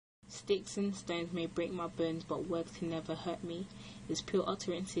Sticks and stones may break my bones, but words can never hurt me. It's pure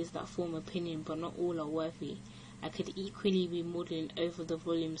utterances that form opinion, but not all are worthy. I could equally be maudlin over the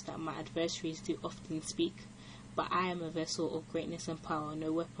volumes that my adversaries do often speak, but I am a vessel of greatness and power,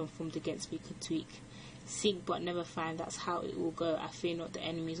 no weapon formed against me could tweak. Seek but never find, that's how it will go. I fear not the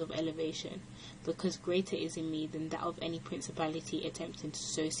enemies of elevation, because greater is in me than that of any principality attempting to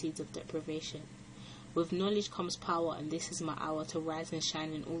sow seeds of deprivation. With knowledge comes power, and this is my hour to rise and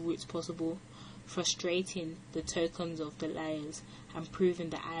shine in all routes possible, frustrating the tokens of the liars, and proving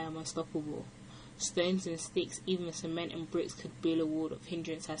that I am unstoppable. Stones and sticks, even cement and bricks could build a wall of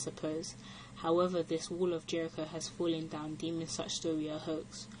hindrance, I suppose. However, this wall of Jericho has fallen down, deeming such story a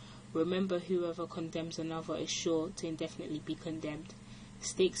hoax. Remember, whoever condemns another is sure to indefinitely be condemned.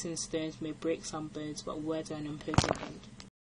 Sticks and stones may break some bones, but words are an impotent end.